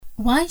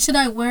Why should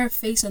I wear a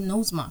face or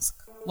nose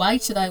mask? Why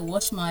should I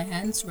wash my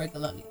hands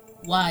regularly?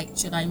 Why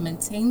should I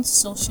maintain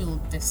social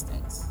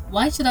distance?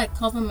 Why should I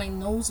cover my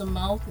nose or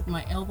mouth with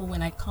my elbow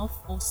when I cough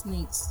or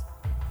sneeze?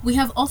 We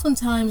have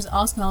oftentimes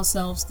asked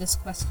ourselves these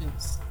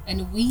questions,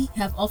 and we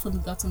have often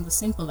gotten the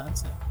simple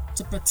answer: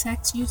 to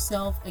protect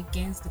yourself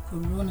against the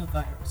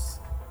coronavirus.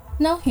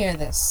 Now hear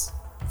this.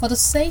 For the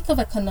sake of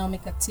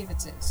economic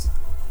activities,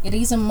 it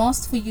is a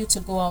must for you to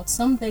go out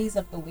some days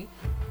of the week,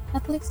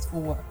 at least for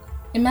work.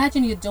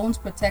 Imagine you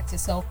don't protect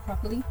yourself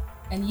properly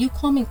and you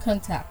come in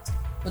contact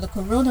with a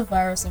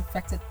coronavirus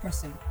infected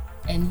person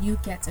and you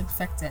get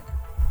infected.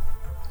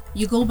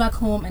 You go back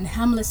home and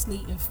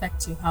harmlessly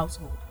infect your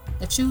household,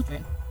 the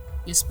children,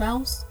 your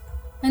spouse,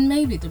 and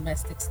maybe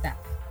domestic staff.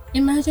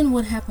 Imagine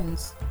what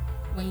happens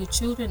when your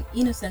children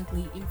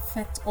innocently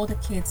infect other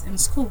kids in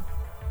school.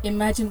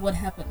 Imagine what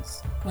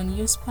happens when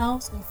your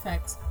spouse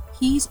infects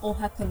his or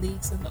her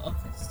colleagues in the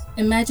office.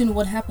 Imagine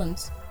what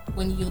happens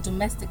when your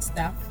domestic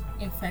staff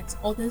infects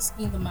others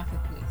in the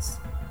marketplace.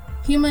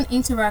 Human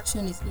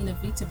interaction is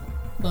inevitable,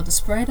 but the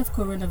spread of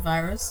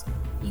coronavirus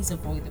is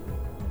avoidable.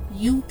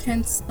 You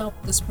can stop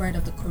the spread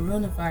of the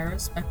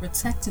coronavirus by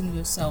protecting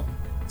yourself,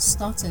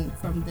 starting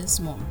from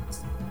this moment.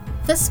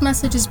 This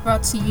message is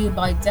brought to you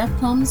by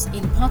DEFCOMS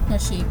in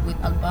partnership with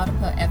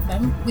Albarca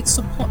FM with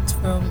support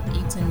from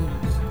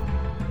Internews.